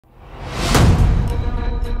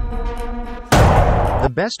The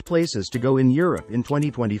best places to go in Europe in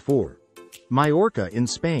 2024. Majorca in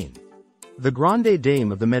Spain. The Grande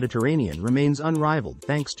Dame of the Mediterranean remains unrivaled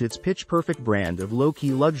thanks to its pitch-perfect brand of low-key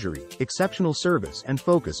luxury, exceptional service and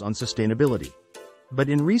focus on sustainability. But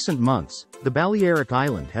in recent months, the Balearic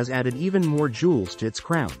island has added even more jewels to its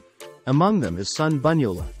crown. Among them is Sun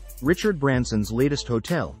Bunyola, Richard Branson's latest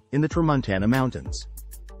hotel, in the Tramontana Mountains.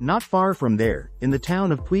 Not far from there, in the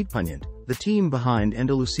town of Puigpunyent, the team behind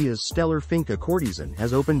Andalusia's stellar Finca Courtesan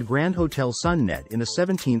has opened Grand Hotel Sunnet in a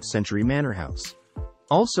 17th-century manor house.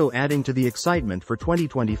 Also adding to the excitement for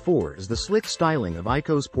 2024 is the slick styling of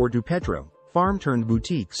Ico's Porto Petro,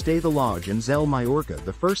 farm-turned-boutique Stay the Lodge in Zell Majorca.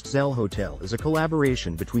 The first Zell hotel is a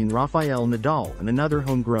collaboration between Rafael Nadal and another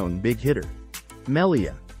homegrown big hitter,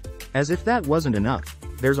 Melia. As if that wasn't enough,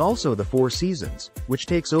 there's also the Four Seasons, which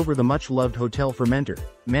takes over the much-loved Hotel Fermenter,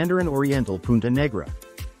 Mandarin Oriental Punta Negra.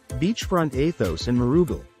 Beachfront Athos in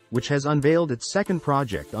Marugal, which has unveiled its second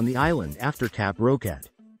project on the island after Cap Rocat.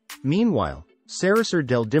 Meanwhile, Sarasur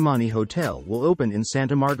del Dimani Hotel will open in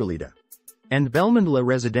Santa Margalida. And Belmond La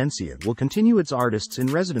Residencia will continue its Artists in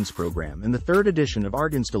Residence program in the third edition of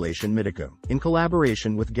art installation Mythico, in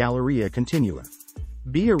collaboration with Galleria Continua.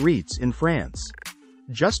 Biarritz in France.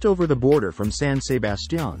 Just over the border from San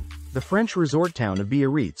Sebastián, the French resort town of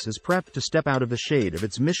Biarritz is prepped to step out of the shade of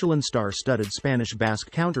its Michelin star-studded Spanish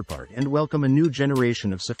Basque counterpart and welcome a new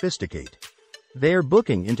generation of sophisticate. They are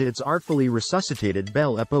booking into its artfully resuscitated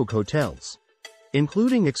Belle Epoque hotels,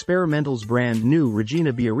 including Experimental's brand new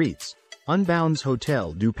Regina Biarritz, Unbound's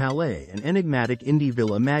Hotel du Palais and enigmatic indie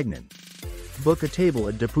Villa Magnan. Book a table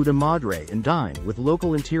at De Puta Madre and dine with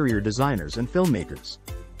local interior designers and filmmakers.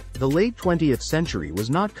 The late 20th century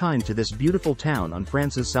was not kind to this beautiful town on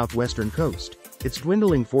France's southwestern coast, its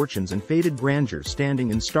dwindling fortunes and faded grandeur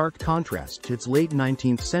standing in stark contrast to its late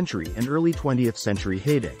 19th century and early 20th century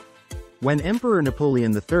heyday. When Emperor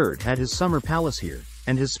Napoleon III had his summer palace here,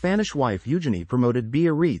 and his Spanish wife Eugenie promoted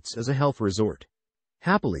Biarritz as a health resort.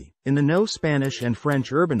 Happily, in the know Spanish and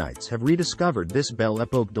French urbanites have rediscovered this Belle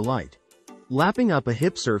Epoque delight. Lapping up a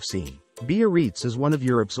hip surf scene, Biarritz is one of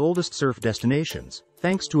Europe's oldest surf destinations,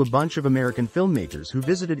 thanks to a bunch of American filmmakers who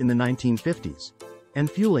visited in the 1950s, and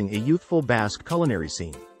fueling a youthful Basque culinary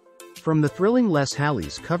scene. From the thrilling Les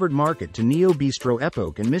Halles covered market to neo-bistro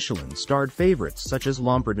epoque and Michelin-starred favorites such as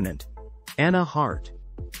L'Impertinent, Anna Hart.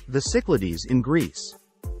 The Cyclades in Greece.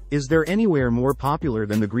 Is there anywhere more popular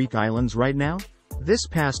than the Greek islands right now? This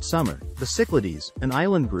past summer, the Cyclades, an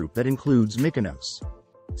island group that includes Mykonos,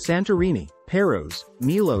 Santorini, Paros,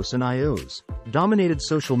 Milos and Ios, dominated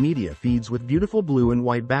social media feeds with beautiful blue and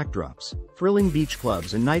white backdrops, thrilling beach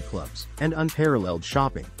clubs and nightclubs, and unparalleled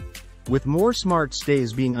shopping. With more smart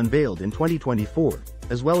stays being unveiled in 2024,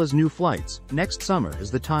 as well as new flights, next summer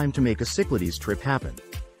is the time to make a Cyclades trip happen.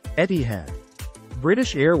 Etihad.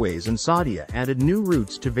 British Airways and Saudia added new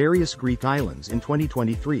routes to various Greek islands in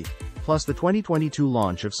 2023, plus the 2022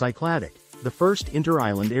 launch of Cycladic, the first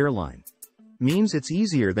inter-island airline. Means it's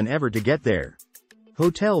easier than ever to get there.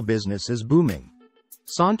 Hotel business is booming.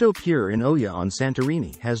 Santo Pure in Oya on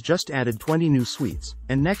Santorini has just added 20 new suites,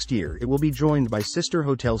 and next year it will be joined by sister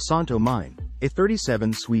Hotel Santo Mine, a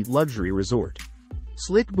 37-suite luxury resort.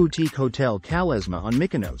 Slick boutique Hotel Kalesma on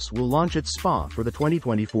Mykonos will launch its spa for the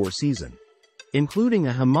 2024 season, including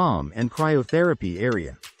a hammam and cryotherapy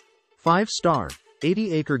area. 5-star,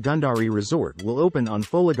 80-acre Gundari Resort will open on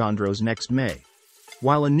Foligandros next May,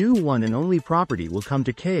 while a new one and only property will come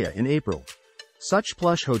to Kea in April. Such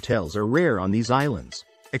plush hotels are rare on these islands,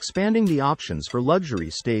 expanding the options for luxury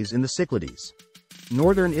stays in the Cyclades.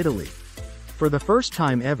 Northern Italy. For the first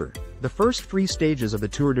time ever, the first 3 stages of the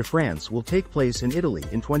Tour de France will take place in Italy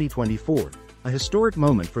in 2024, a historic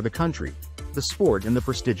moment for the country, the sport and the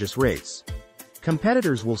prestigious race.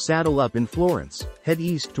 Competitors will saddle up in Florence, head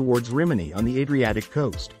east towards Rimini on the Adriatic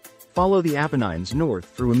coast, follow the Apennines north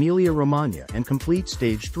through Emilia-Romagna and complete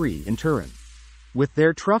Stage 3 in Turin. With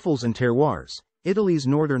their truffles and terroirs, Italy's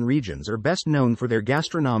northern regions are best known for their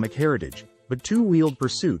gastronomic heritage, but two-wheeled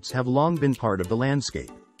pursuits have long been part of the landscape.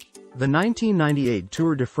 The 1998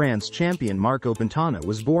 Tour de France champion Marco Pantana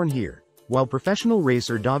was born here, while professional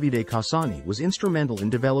racer Davide Cassani was instrumental in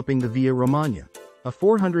developing the Via Romagna, a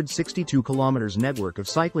 462-kilometers network of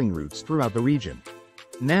cycling routes throughout the region.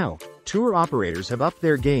 Now, tour operators have upped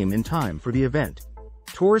their game in time for the event.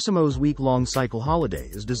 Tourismo's week-long cycle holiday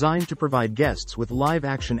is designed to provide guests with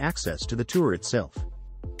live-action access to the tour itself,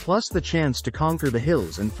 plus the chance to conquer the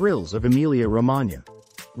hills and thrills of Emilia-Romagna.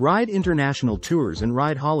 Ride International Tours and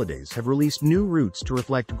Ride Holidays have released new routes to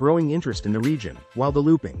reflect growing interest in the region, while the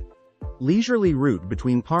looping, leisurely route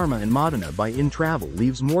between Parma and Modena by In Travel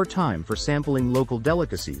leaves more time for sampling local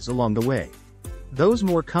delicacies along the way. Those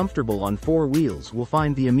more comfortable on four wheels will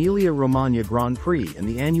find the Emilia-Romagna Grand Prix and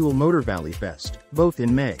the annual Motor Valley Fest, both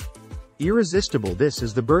in May. Irresistible, this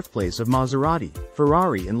is the birthplace of Maserati,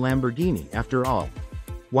 Ferrari and Lamborghini after all.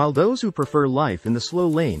 While those who prefer life in the slow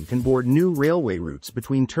lane can board new railway routes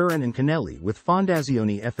between Turin and Canelli with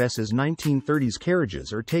Fondazione FS's 1930s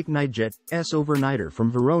carriages or take Nightjet's overnighter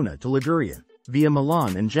from Verona to Liguria, via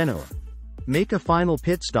Milan and Genoa. Make a final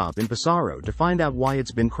pit stop in Pesaro to find out why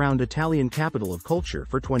it's been crowned Italian Capital of Culture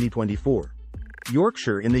for 2024.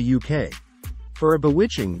 Yorkshire in the UK. For a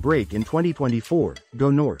bewitching break in 2024, go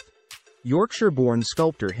north. Yorkshire-born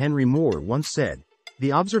sculptor Henry Moore once said,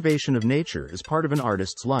 "The observation of nature is part of an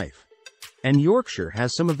artist's life." And Yorkshire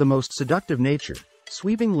has some of the most seductive nature,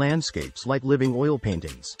 sweeping landscapes like living oil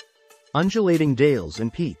paintings. Undulating dales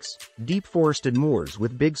and peaks, deep forested moors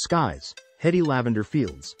with big skies, heady lavender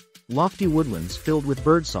fields, lofty woodlands filled with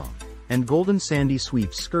birdsong, and golden sandy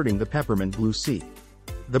sweeps skirting the peppermint blue sea.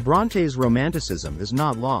 The Brontes' romanticism is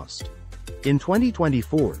not lost. In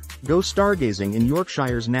 2024, go stargazing in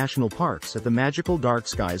Yorkshire's national parks at the magical Dark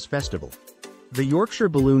Skies Festival. The Yorkshire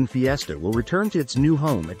Balloon Fiesta will return to its new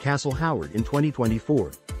home at Castle Howard in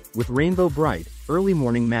 2024, with rainbow bright, early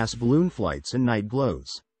morning mass balloon flights and night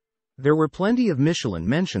glows. There were plenty of Michelin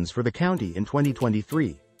mentions for the county in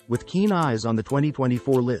 2023, with keen eyes on the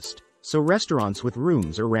 2024 list, so restaurants with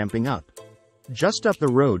rooms are ramping up. Just up the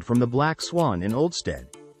road from the Black Swan in Oldstead,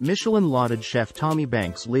 Michelin-lauded chef Tommy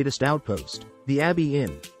Banks' latest outpost, the Abbey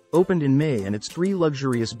Inn, opened in May and its 3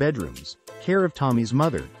 luxurious bedrooms, care of Tommy's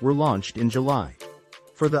mother, were launched in July.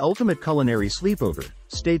 For the ultimate culinary sleepover,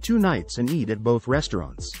 stay 2 nights and eat at both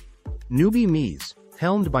restaurants. Newbie Mise,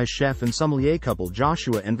 helmed by chef and sommelier couple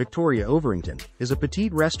Joshua and Victoria Overington, is a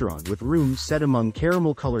petite restaurant with rooms set among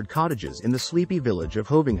caramel-colored cottages in the sleepy village of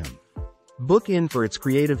Hovingham. Book in for its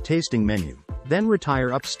creative tasting menu, then retire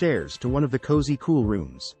upstairs to one of the cozy cool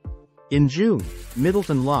rooms. In June,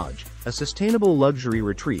 Middleton Lodge, a sustainable luxury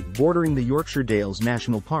retreat bordering the Yorkshire Dales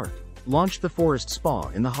National Park, launched the Forest Spa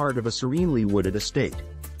in the heart of a serenely wooded estate.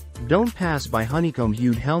 Don't pass by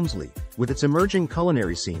honeycomb-hued Helmsley, with its emerging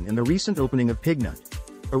culinary scene and the recent opening of Pignut,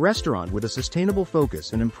 a restaurant with a sustainable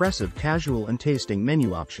focus and impressive casual and tasting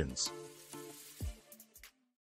menu options.